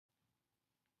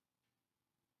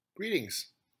Greetings.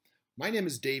 My name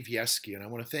is Dave Yeski, and I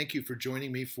want to thank you for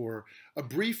joining me for a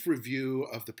brief review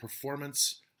of the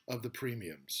performance of the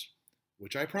premiums,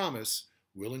 which I promise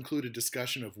will include a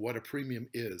discussion of what a premium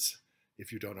is,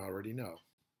 if you don't already know.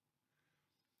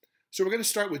 So we're going to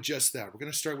start with just that. We're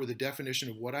going to start with a definition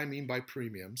of what I mean by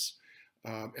premiums.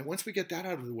 And once we get that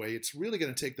out of the way, it's really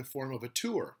going to take the form of a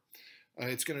tour.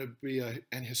 It's going to be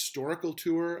an historical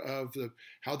tour of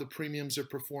how the premiums are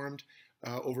performed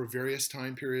over various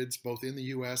time periods, both in the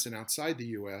U.S. and outside the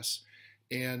U.S.,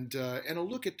 and a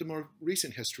look at the more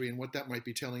recent history and what that might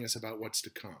be telling us about what's to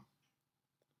come.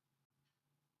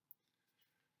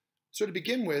 So to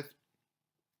begin with,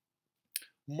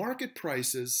 market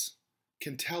prices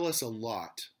can tell us a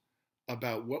lot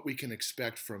about what we can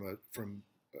expect from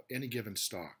any given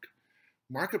stock.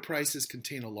 Market prices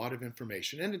contain a lot of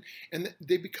information, and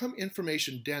they become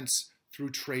information dense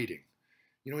through trading.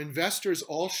 You know, investors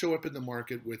all show up in the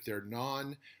market with their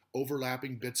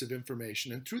non-overlapping bits of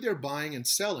information, and through their buying and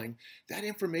selling, that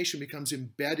information becomes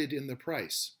embedded in the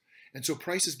price. And so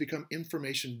prices become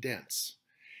information dense.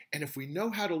 And if we know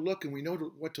how to look and we know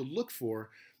what to look for,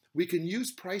 we can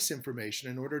use price information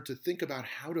in order to think about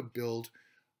how to build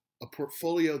a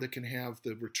portfolio that can have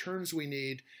the returns we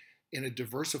need in a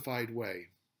diversified way.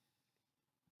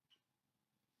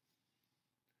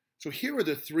 So here are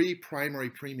the three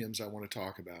primary premiums I want to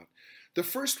talk about. The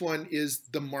first one is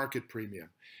the market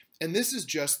premium. And this is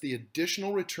just the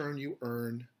additional return you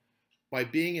earn by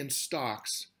being in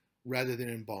stocks rather than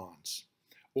in bonds.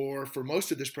 Or for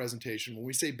most of this presentation, when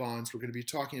we say bonds, we're going to be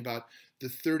talking about the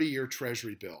 30-year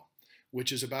Treasury bill,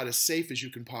 which is about as safe as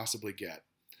you can possibly get.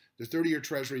 The 30-year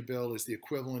Treasury bill is the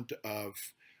equivalent of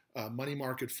money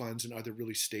market funds and other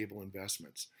really stable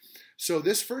investments. So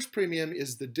this first premium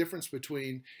is the difference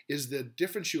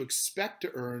you expect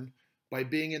to earn by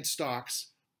being in stocks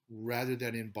rather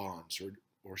than in bonds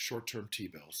or short-term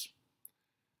T-bills.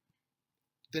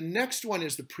 The next one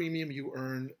is the premium you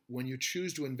earn when you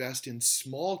choose to invest in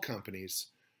small companies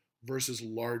versus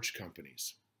large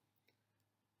companies.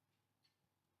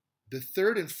 The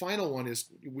third and final one is,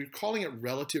 we're calling it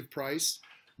relative price.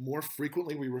 More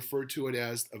frequently, we refer to it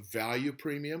as a value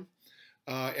premium.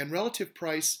 And relative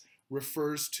price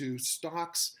refers to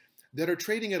stocks that are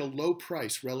trading at a low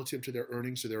price relative to their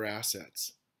earnings or their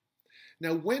assets.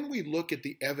 Now, when we look at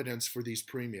the evidence for these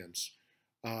premiums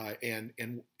and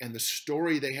the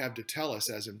story they have to tell us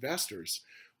as investors,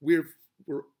 we're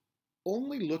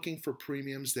only looking for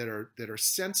premiums that are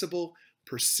sensible,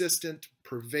 persistent,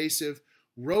 pervasive,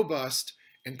 robust,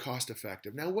 and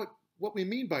cost-effective. Now, what we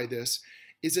mean by this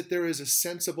is that there is a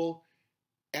sensible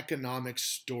economic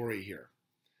story here.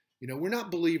 You know, we're not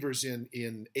believers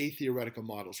in atheoretical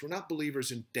models. We're not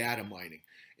believers in data mining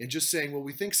and just saying, well,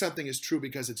 we think something is true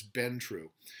because it's been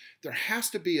true. There has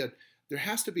to be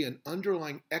an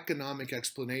underlying economic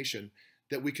explanation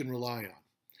that we can rely on.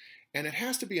 And it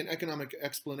has to be an economic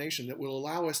explanation that will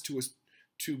allow us to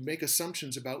make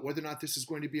assumptions about whether or not this is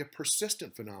going to be a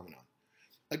persistent phenomenon.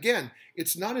 Again,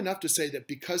 it's not enough to say that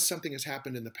because something has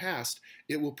happened in the past,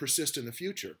 it will persist in the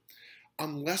future,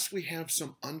 unless we have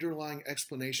some underlying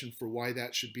explanation for why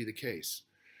that should be the case.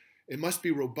 It must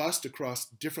be robust across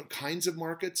different kinds of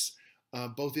markets,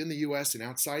 both in the U.S. and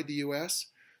outside the U.S.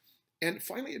 And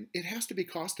finally, it has to be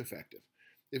cost effective.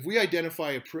 If we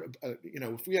identify a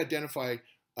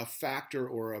factor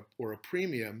or a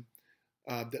premium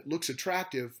that looks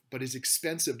attractive but is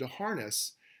expensive to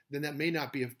harness, then that may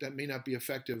not be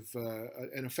effective,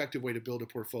 an effective way to build a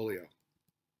portfolio.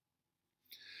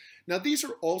 Now, these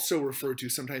are also referred to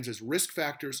sometimes as risk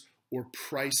factors or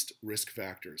priced risk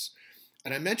factors.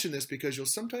 And I mention this because you'll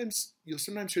sometimes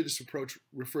hear this approach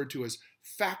referred to as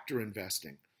factor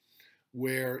investing,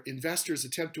 where investors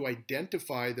attempt to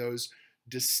identify those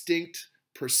distinct,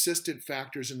 persistent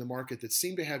factors in the market that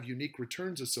seem to have unique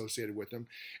returns associated with them,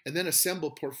 and then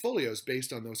assemble portfolios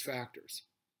based on those factors.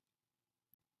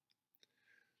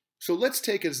 So let's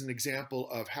take as an example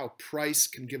of how price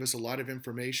can give us a lot of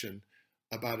information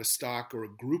about a stock or a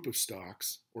group of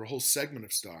stocks or a whole segment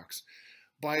of stocks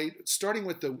by starting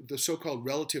with the so-called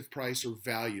relative price or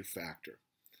value factor.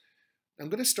 I'm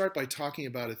going to start by talking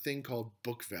about a thing called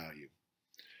book value.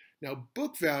 Now,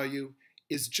 book value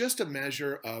is just a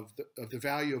measure of the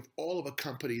value of all of a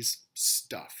company's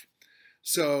stuff.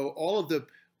 So all of the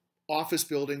office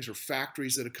buildings or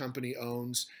factories that a company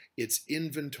owns, its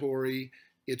inventory,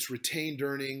 its retained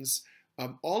earnings,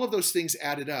 all of those things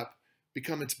added up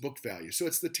become its book value. So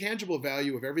it's the tangible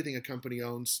value of everything a company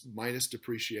owns minus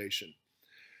depreciation.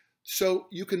 So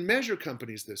you can measure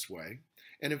companies this way.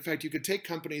 And in fact, you could take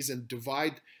companies and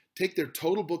take their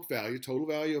total book value, total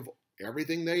value of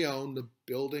everything they own, the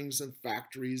buildings and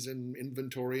factories and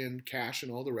inventory and cash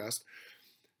and all the rest,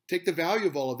 take the value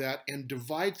of all of that and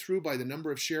divide through by the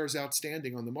number of shares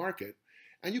outstanding on the market,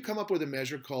 and you come up with a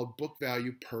measure called book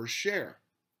value per share.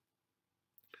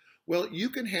 Well, you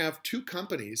can have two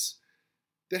companies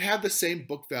that have the same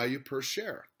book value per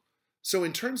share. So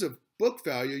in terms of book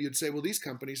value, you'd say, well, these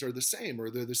companies are the same or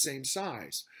they're the same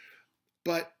size.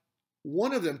 But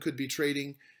one of them could be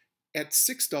trading at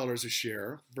 $6 a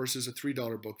share versus a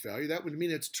 $3 book value. That would mean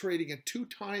it's trading at 2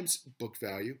 times book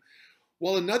value,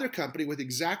 while another company with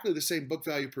exactly the same book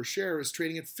value per share is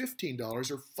trading at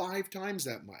 $15 or 5 times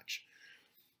that much.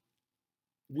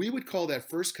 We would call that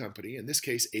first company, in this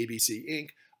case ABC Inc.,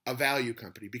 a value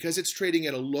company because it's trading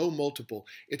at a low multiple.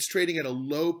 It's trading at a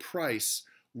low price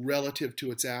relative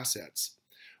to its assets.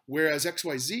 Whereas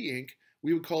XYZ Inc.,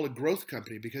 we would call a growth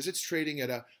company because it's trading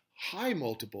at a high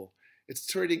multiple. It's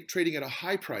trading at a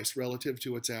high price relative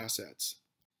to its assets.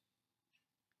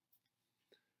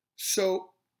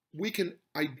 So we can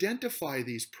identify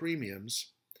these premiums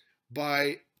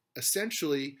by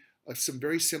essentially some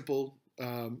very simple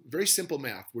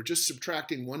math. We're just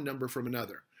subtracting one number from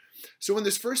another. So in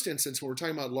this first instance, when we're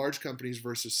talking about large companies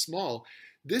versus small,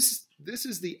 this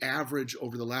is the average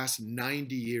over the last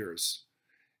 90 years.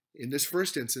 In this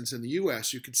first instance in the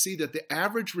US, you can see that the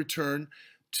average return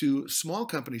to small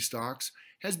company stocks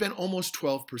has been almost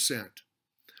 12%,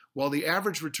 while the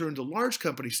average return to large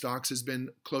company stocks has been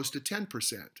close to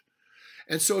 10%.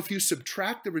 And so if you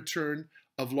subtract the return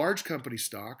of large company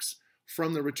stocks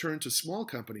from the return to small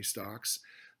company stocks,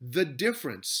 the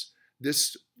difference,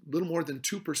 this little more than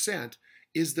 2%,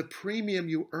 is the premium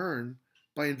you earn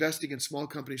by investing in small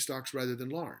company stocks rather than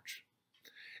large.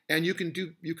 And you can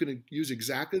use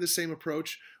exactly the same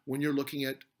approach when you're looking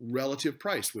at relative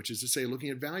price, which is to say looking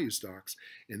at value stocks.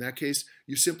 In that case,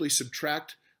 you simply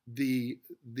subtract the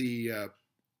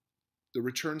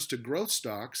returns to growth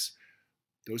stocks,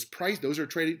 those are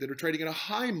trading at a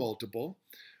high multiple,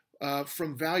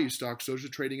 from value stocks, those are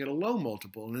trading at a low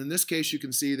multiple. And in this case, you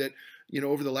can see that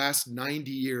over the last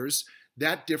 90 years,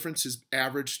 that difference has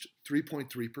averaged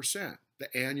 3.3%,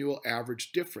 the annual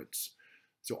average difference.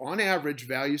 So on average,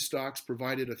 value stocks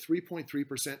provided a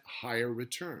 3.3% higher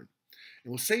return.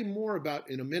 And we'll say more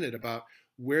in a minute about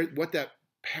what that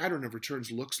pattern of returns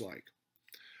looks like.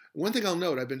 One thing I'll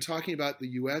note, I've been talking about the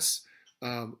US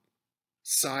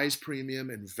size premium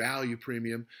and value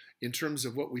premium in terms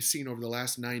of what we've seen over the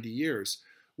last 90 years.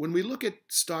 When we look at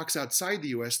stocks outside the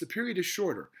US, the period is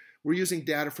shorter. We're using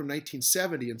data from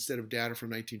 1970 instead of data from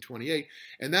 1928,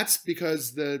 and that's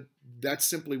because that's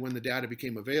simply when the data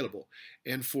became available.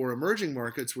 And for emerging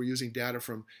markets, we're using data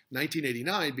from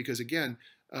 1989 because, again,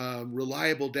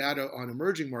 reliable data on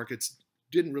emerging markets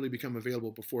didn't really become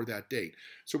available before that date.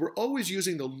 So we're always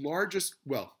using the largest,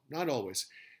 well, not always.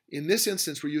 In this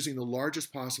instance, we're using the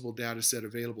largest possible data set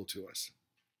available to us.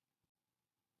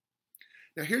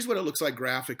 Now here's what it looks like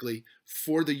graphically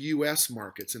for the US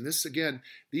markets. And this, again,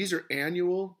 these are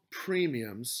annual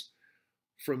premiums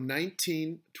from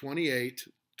 1928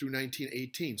 through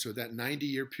 1918, so that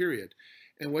 90-year period.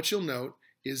 And what you'll note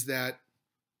is that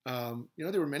there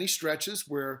were many stretches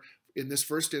where, in this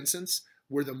first instance,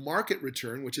 where the market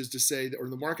return, which is to say, or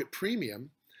the market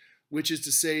premium, which is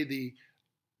to say the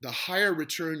higher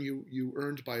return you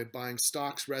earned by buying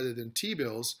stocks rather than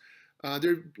T-bills,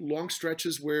 there are long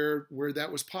stretches where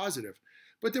that was positive.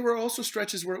 But there were also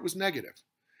stretches where it was negative.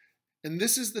 And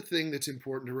this is the thing that's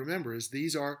important to remember, is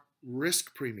these are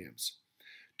risk premiums.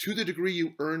 To the degree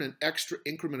you earn an extra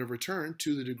increment of return,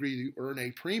 to the degree you earn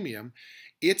a premium,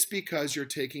 it's because you're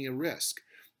taking a risk.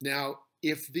 Now,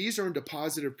 if these earned a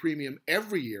positive premium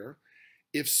every year,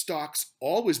 if stocks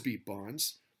always beat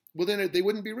bonds, well, then they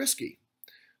wouldn't be risky.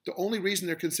 The only reason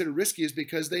they're considered risky is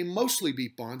because they mostly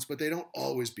beat bonds, but they don't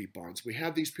always beat bonds. We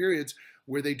have these periods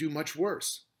where they do much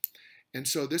worse. And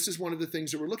so this is one of the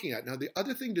things that we're looking at. Now, the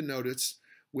other thing to notice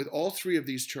with all three of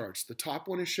these charts, the top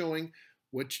one is showing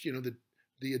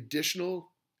the additional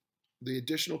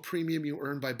premium you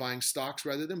earn by buying stocks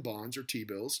rather than bonds or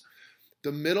T-bills.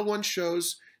 The middle one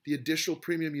shows the additional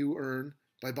premium you earn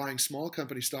by buying small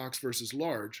company stocks versus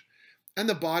large. And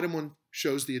the bottom one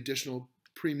shows the additional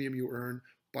premium you earn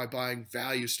by buying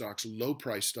value stocks, low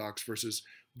price stocks versus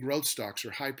growth stocks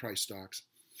or high price stocks.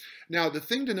 Now, the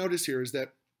thing to notice here is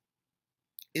that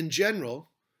in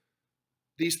general,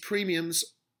 these premiums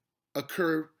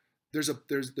occur,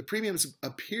 the premiums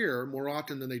appear more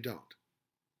often than they don't.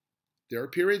 There are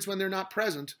periods when they're not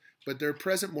present, but they're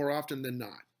present more often than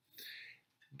not.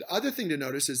 The other thing to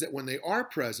notice is that when they are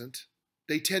present,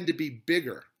 they tend to be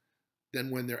bigger than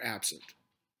when they're absent.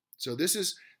 So this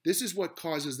is This is what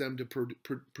causes them to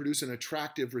produce an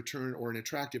attractive return or an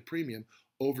attractive premium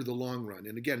over the long run.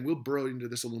 And again, we'll burrow into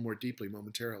this a little more deeply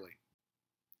momentarily.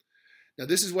 Now,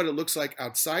 this is what it looks like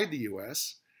outside the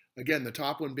US. Again, the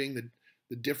top one being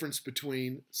the difference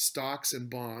between stocks and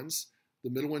bonds,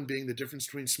 the middle one being the difference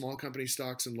between small company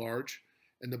stocks and large,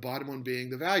 and the bottom one being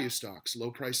the value stocks, low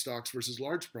price stocks versus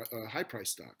high price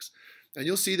stocks. And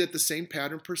you'll see that the same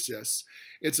pattern persists.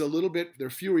 It's a little bit, there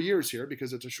are fewer years here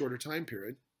because it's a shorter time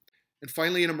period. And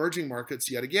finally, in emerging markets,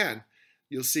 yet again,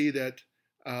 you'll see that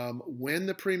when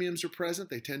the premiums are present,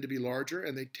 they tend to be larger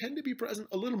and they tend to be present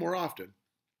a little more often.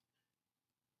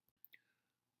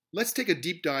 Let's take a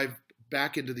deep dive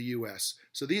back into the US.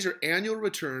 So these are annual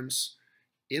returns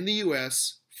in the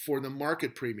US for the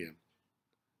market premium,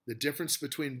 the difference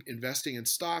between investing in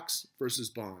stocks versus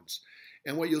bonds.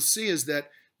 And what you'll see is that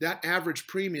that average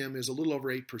premium is a little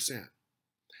over 8%.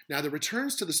 Now, the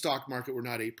returns to the stock market were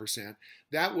not 8%.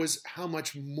 That was how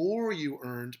much more you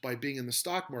earned by being in the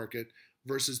stock market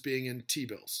versus being in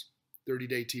T-bills,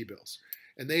 30-day T-bills.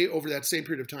 And they, over that same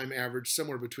period of time, averaged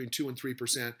somewhere between 2 and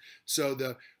 3%. So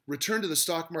the return to the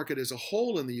stock market as a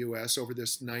whole in the US over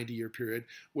this 90-year period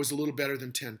was a little better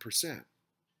than 10%.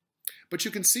 But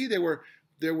you can see there were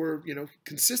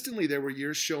consistently there were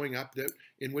years showing up that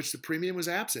in which the premium was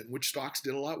absent, which stocks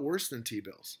did a lot worse than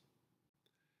T-bills.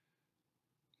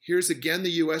 Here's again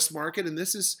the US market, and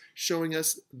this is showing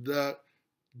us the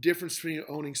difference between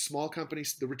owning small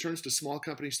companies, the returns to small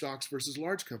company stocks versus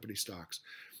large company stocks.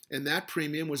 And that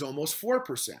premium was almost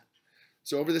 4%.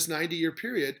 So over this 90-year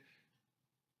period,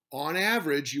 on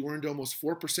average, you earned almost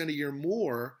 4% a year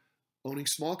more owning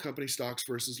small company stocks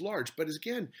versus large. But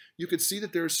again, you could see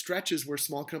that there are stretches where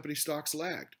small company stocks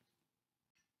lagged.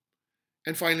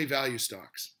 And finally, value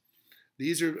stocks.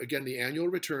 These are, again, the annual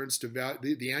returns to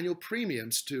the annual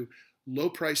premiums to low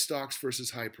price stocks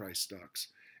versus high price stocks.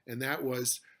 And that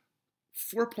was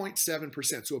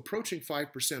 4.7%, so approaching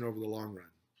 5% over the long run.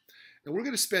 And we're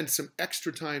going to spend some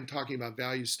extra time talking about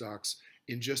value stocks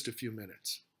in just a few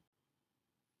minutes.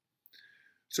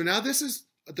 So now this is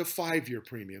the 5-year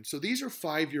premium. So these are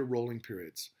 5-year rolling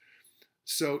periods.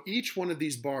 So each one of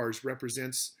these bars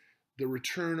represents the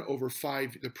return over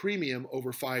the premium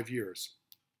over 5 years.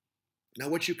 Now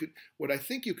what I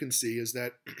think you can see is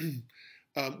that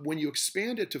when you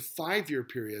expand it to 5-year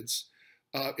periods,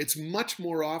 it's much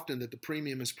more often that the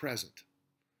premium is present.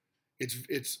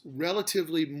 It's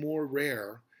relatively more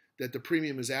rare that the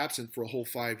premium is absent for a whole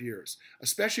 5 years,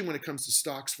 especially when it comes to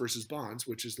stocks versus bonds,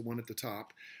 which is the one at the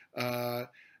top.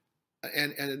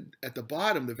 And at the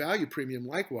bottom, the value premium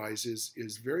likewise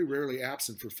is very rarely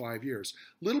absent for 5 years.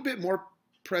 A little bit more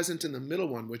present in the middle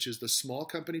one, which is the small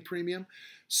company premium.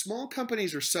 Small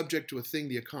companies are subject to a thing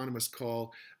the economists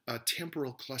call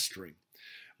temporal clustering,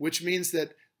 which means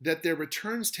that their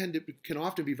returns can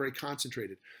often be very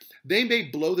concentrated. They may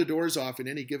blow the doors off in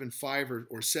any given 5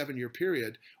 or 7 year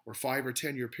period, or 5 or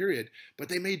 10 year period, but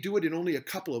they may do it in only a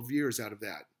couple of years out of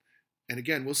that. And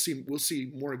again, we'll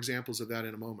see more examples of that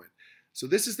in a moment. So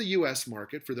this is the US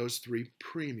market for those 3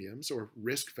 premiums or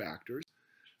risk factors.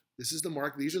 This is the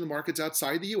market. These are the markets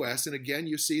outside the US. And again,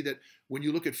 you see that when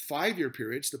you look at 5-year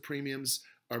periods, the premiums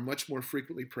are much more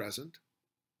frequently present.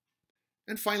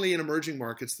 And finally, in emerging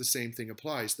markets, the same thing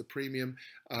applies. The premium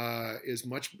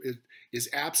is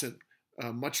absent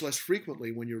much less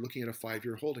frequently when you're looking at a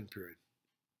 5-year holding period.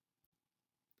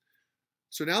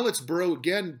 So now let's burrow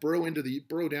down into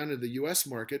the U.S.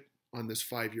 market on this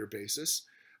 5-year basis,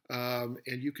 and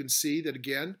you can see that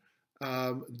again,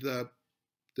 the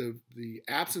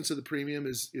absence of the premium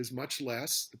is much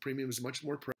less. The premium is much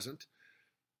more present.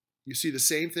 You see the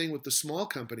same thing with the small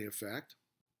company effect.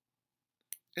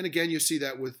 And again, you see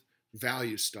that with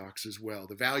value stocks as well,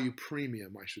 the value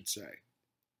premium, I should say.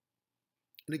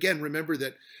 And again, remember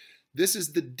that this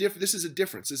is a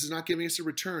difference. This is not giving us a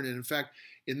return. And in fact,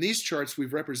 in these charts,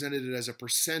 we've represented it as a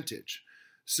percentage.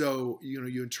 So, you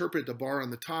interpret the bar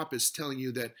on the top as telling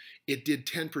you that it did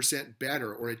 10%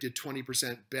 better or it did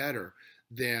 20% better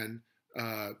than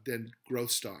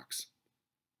growth stocks.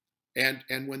 And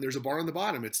when there's a bar on the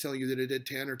bottom, it's telling you that it did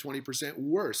 10 or 20%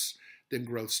 worse than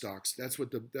growth stocks. That's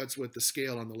what the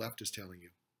scale on the left is telling you.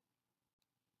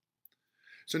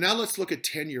 So now let's look at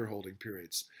 10-year holding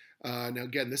periods. Now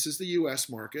again, this is the US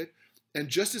market. And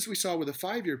just as we saw with a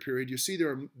 5-year period, you see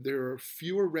there are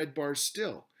fewer red bars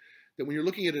still. That when you're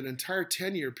looking at an entire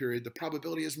 10-year period, the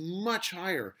probability is much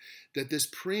higher that this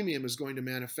premium is going to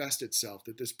manifest itself,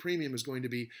 that this premium is going to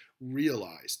be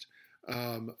realized.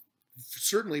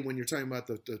 Certainly when you're talking about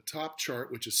the top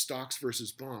chart, which is stocks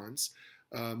versus bonds,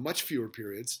 much fewer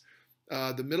periods.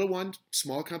 The middle one,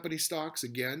 small company stocks,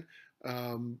 again,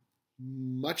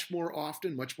 much more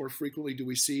often, much more frequently do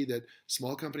we see that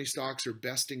small company stocks are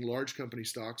besting large company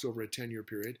stocks over a 10-year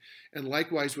period, and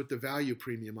likewise with the value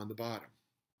premium on the bottom.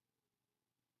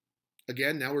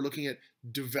 Again, now we're looking at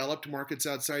developed markets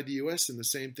outside the US, and the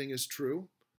same thing is true.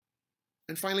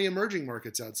 And finally, emerging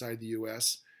markets outside the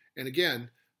US. And again,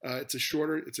 it's a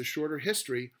shorter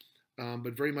history,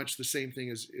 but very much the same thing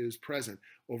is present.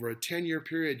 Over a 10-year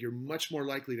period, you're much more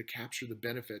likely to capture the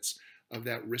benefits of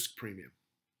that risk premium.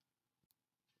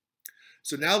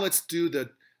 So now let's do the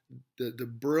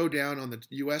burrow down on the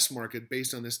US market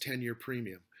based on this 10-year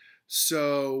premium.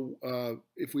 So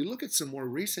if we look at some more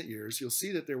recent years, you'll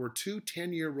see that there were two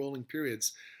 10-year rolling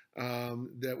periods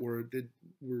that were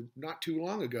not too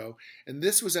long ago. And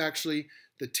this was actually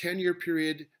the 10-year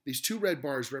period. These two red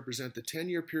bars represent the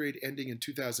 10-year period ending in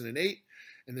 2008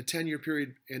 and the 10-year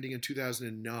period ending in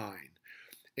 2009.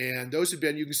 And those have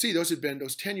been, you can see those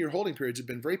 10-year holding periods have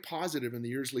been very positive in the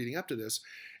years leading up to this.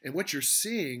 And what you're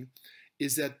seeing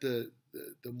is that the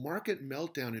market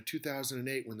meltdown in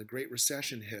 2008 when the Great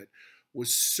Recession hit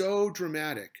was so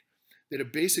dramatic that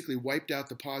it basically wiped out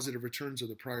the positive returns of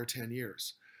the prior 10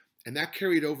 years. And that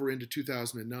carried over into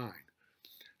 2009.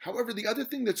 However, the other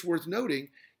thing that's worth noting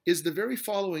is the very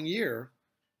following year,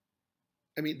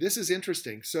 I mean, this is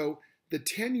interesting. So the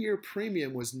 10-year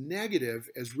premium was negative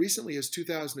as recently as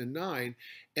 2009,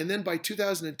 and then by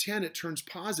 2010 it turns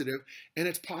positive, and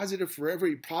it's positive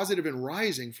and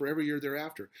rising for every year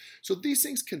thereafter. So these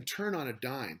things can turn on a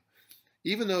dime,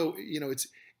 even though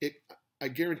I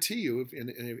guarantee you, and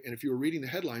if you were reading the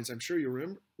headlines, I'm sure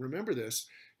you remember this.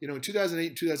 In 2008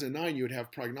 and 2009, you would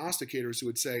have prognosticators who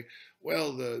would say,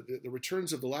 well, the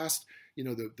returns of the last,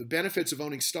 the benefits of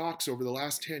owning stocks over the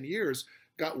last 10 years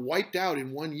got wiped out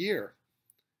in 1 year.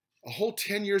 A whole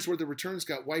 10 years worth of returns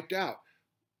got wiped out.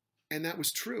 And that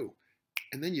was true.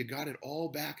 And then you got it all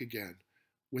back again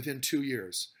within 2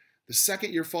 years. The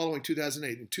second year following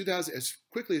 2008, as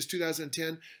quickly as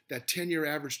 2010, that 10-year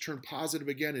average turned positive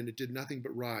again, and it did nothing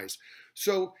but rise.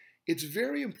 So it's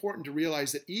very important to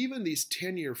realize that even these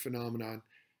 10-year phenomenon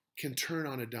can turn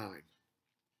on a dime.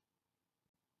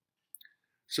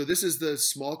 So this is the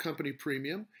small company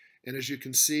premium. And as you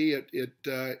can see,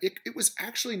 it was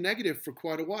actually negative for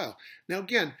quite a while. Now,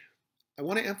 again, I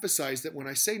want to emphasize that when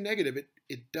I say negative,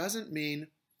 it doesn't mean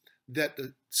that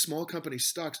the small company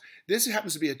stocks, this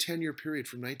happens to be a 10-year period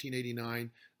from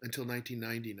 1989 until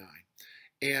 1999.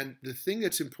 And the thing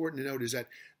that's important to note is that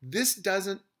this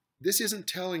isn't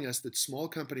telling us that small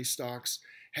company stocks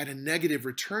had a negative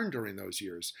return during those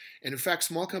years. And in fact,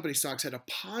 small company stocks had a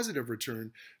positive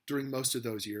return during most of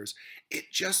those years.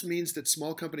 It just means that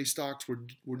small company stocks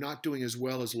were not doing as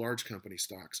well as large company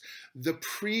stocks. The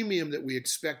premium that we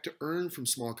expect to earn from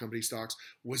small company stocks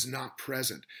was not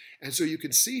present. And so you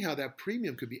can see how that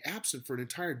premium could be absent for an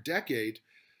entire decade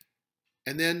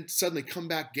and then suddenly come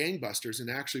back gangbusters. And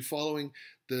actually following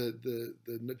the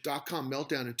dot-com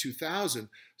meltdown in 2000,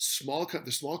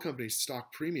 the small company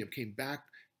stock premium came back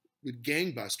with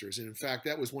gangbusters, and in fact,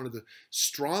 that was one of the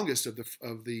strongest of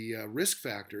the risk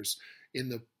factors in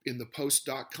the post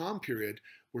dot-com period,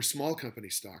 were small company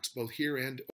stocks, both here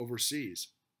and overseas.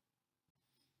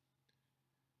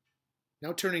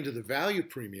 Now, turning to the value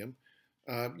premium,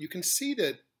 you can see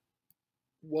that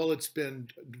while it's been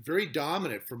very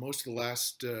dominant for most of the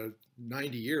last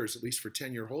 90 years, at least for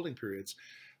 10-year holding periods,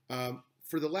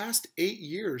 for the last 8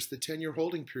 years, the 10-year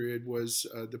holding period was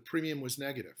the premium was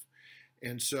negative.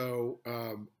 And so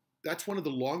that's one of the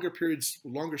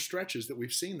longer stretches that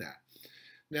we've seen that.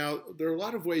 Now, there are a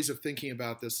lot of ways of thinking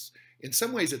about this. In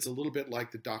some ways, it's a little bit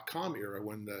like the dot-com era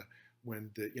when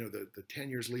the 10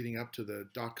 years leading up to the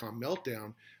dot-com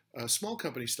meltdown, small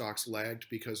company stocks lagged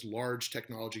because large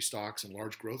technology stocks and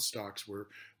large growth stocks were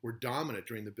dominant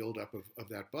during the buildup of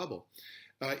that bubble.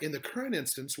 In the current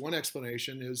instance, one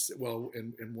explanation is,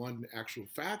 and one actual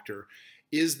factor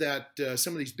is that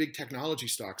some of these big technology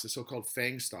stocks, the so-called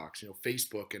FANG stocks,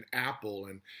 Facebook and Apple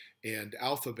and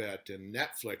Alphabet and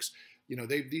Netflix,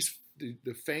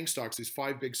 the FANG stocks, these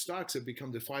 5 big stocks, have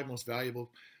become the 5 most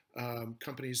valuable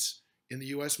companies in the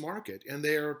U.S. market, and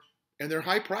they're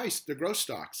high priced. They're growth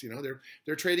stocks.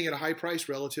 They're trading at a high price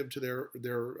relative to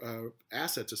their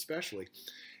assets, especially,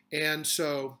 and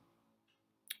so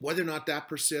whether or not that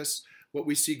persists, what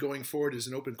we see going forward is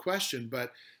an open question.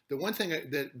 But the one thing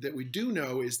that we do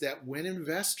know is that when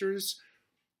investors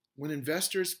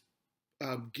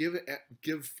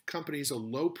give companies a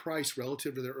low price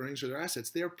relative to their earnings or their assets,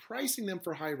 they are pricing them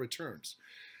for high returns.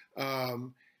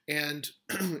 And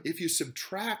if you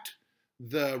subtract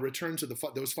the returns of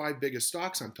those 5 biggest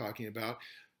stocks I'm talking about,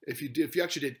 if you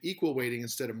actually did equal weighting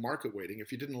instead of market weighting,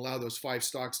 if you didn't allow those 5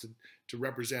 stocks to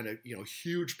represent a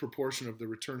huge proportion of the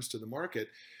returns to the market,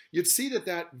 you'd see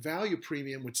that value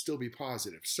premium would still be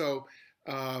positive. So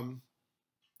I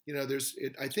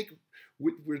think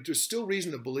there's still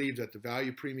reason to believe that the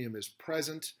value premium is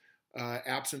present,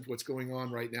 absent what's going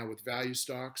on right now with value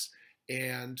stocks,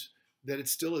 and that it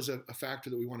still is a factor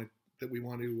that we want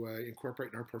to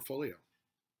incorporate in our portfolio.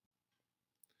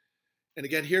 And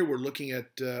again, here we're looking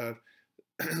at a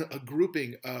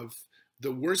grouping of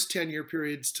the worst 10-year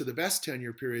periods to the best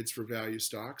 10-year periods for value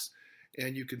stocks.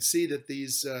 And you can see that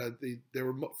there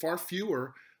were far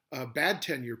fewer bad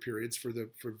 10-year periods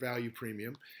for value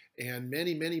premium, and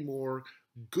many, many more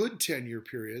good 10-year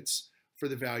periods for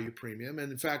the value premium.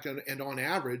 And in fact, and on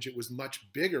average, it was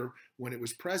much bigger when it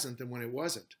was present than when it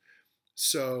wasn't.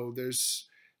 So there's,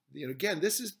 again,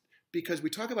 this is because we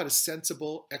talk about a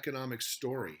sensible economic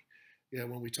story.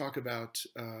 When we talk about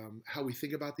how we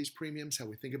think about these premiums, how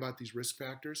we think about these risk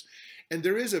factors. And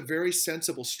there is a very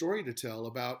sensible story to tell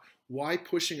about why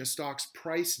pushing a stock's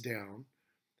price down,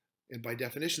 and by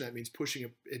definition that means pushing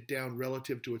it down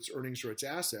relative to its earnings or its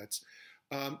assets,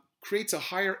 creates a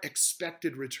higher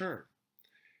expected return.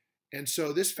 And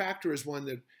so this factor is one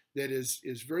that is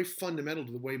very fundamental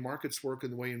to the way markets work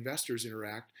and the way investors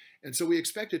interact. And so we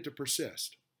expect it to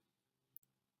persist.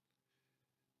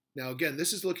 Now, again,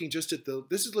 this is looking at just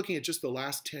the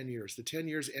last 10 years, the 10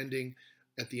 years ending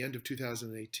at the end of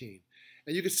 2018.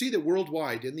 And you can see that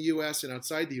worldwide, in the US and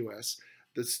outside the US,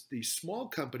 the small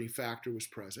company factor was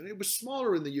present. It was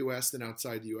smaller in the US than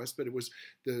outside the US, but it was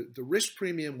the risk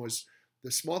premium was,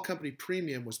 the small company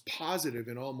premium was positive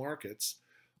in all markets.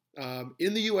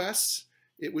 In the US,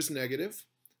 it was negative.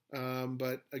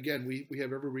 But again, we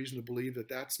have every reason to believe that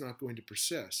that's not going to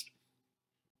persist.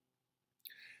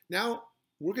 Now,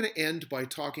 we're going to end by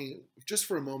talking just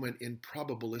for a moment in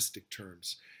probabilistic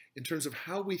terms, in terms of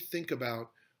how we think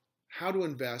about how to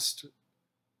invest,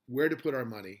 where to put our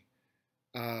money.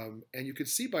 And you can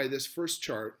see by this first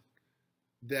chart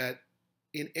that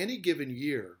in any given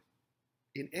year,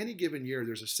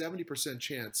 there's a 70%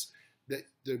 chance that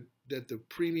the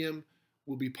premium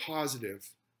will be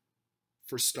positive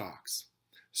for stocks.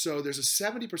 So there's a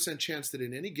 70% chance that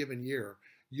in any given year,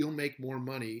 you'll make more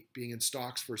money being in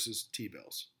stocks versus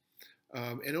T-bills.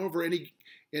 And over any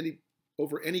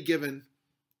given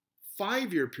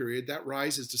 5-year period, that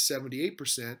rises to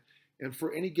 78%. And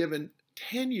for any given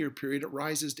 10-year period, it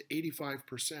rises to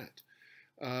 85%.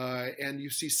 And you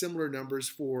see similar numbers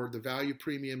for the value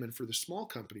premium and for the small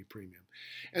company premium.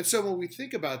 And so when we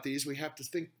think about these, we have to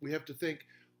think,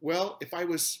 well, if I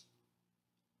was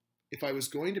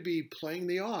going to be playing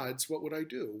the odds, what would I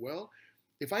do? Well,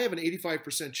 if I have an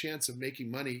 85% chance of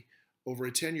making money over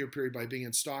a 10-year period by being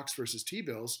in stocks versus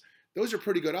T-bills, those are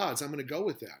pretty good odds. I'm going to go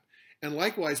with that. And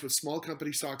likewise with small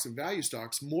company stocks and value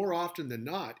stocks, more often than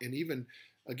not, and even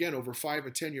again over 5 or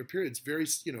 10-year periods, very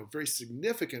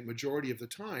significant majority of the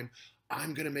time,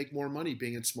 I'm going to make more money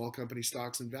being in small company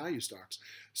stocks and value stocks.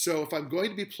 So if I'm going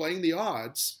to be playing the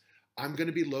odds, I'm going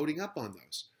to be loading up on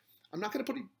those. I'm not going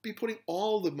to be putting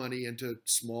all the money into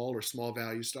small or small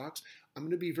value stocks. I'm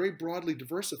going to be very broadly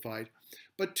diversified.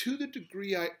 But to the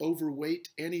degree I overweight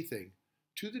anything,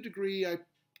 to the degree I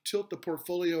tilt the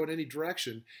portfolio in any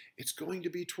direction, it's going to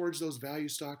be towards those value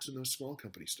stocks and those small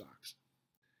company stocks.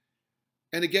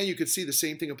 And again, you can see the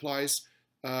same thing applies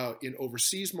in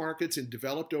overseas markets, in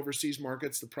developed overseas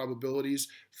markets. The probabilities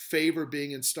favor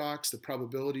being in stocks. The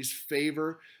probabilities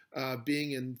favor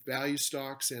being in value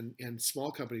stocks and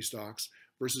small company stocks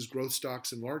versus growth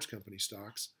stocks and large company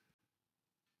stocks.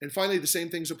 And finally, the same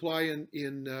things apply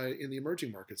in the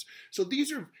emerging markets. So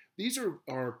these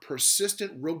are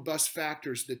persistent, robust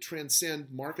factors that transcend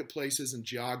marketplaces and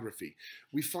geography.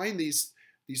 We find these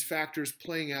factors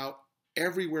playing out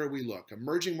everywhere we look.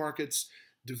 Emerging markets,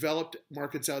 developed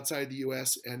markets outside the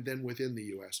US, and then within the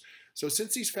US. So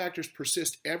since these factors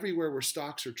persist everywhere where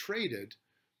stocks are traded,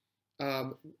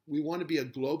 we want to be a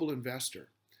global investor.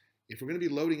 If we're going to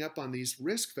be loading up on these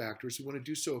risk factors, we want to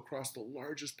do so across the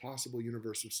largest possible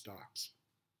universe of stocks.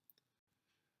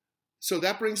 So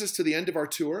that brings us to the end of our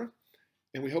tour.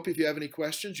 And we hope if you have any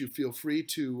questions, you feel free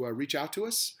to reach out to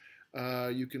us.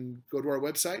 You can go to our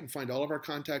website and find all of our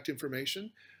contact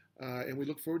information. And we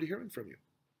look forward to hearing from you.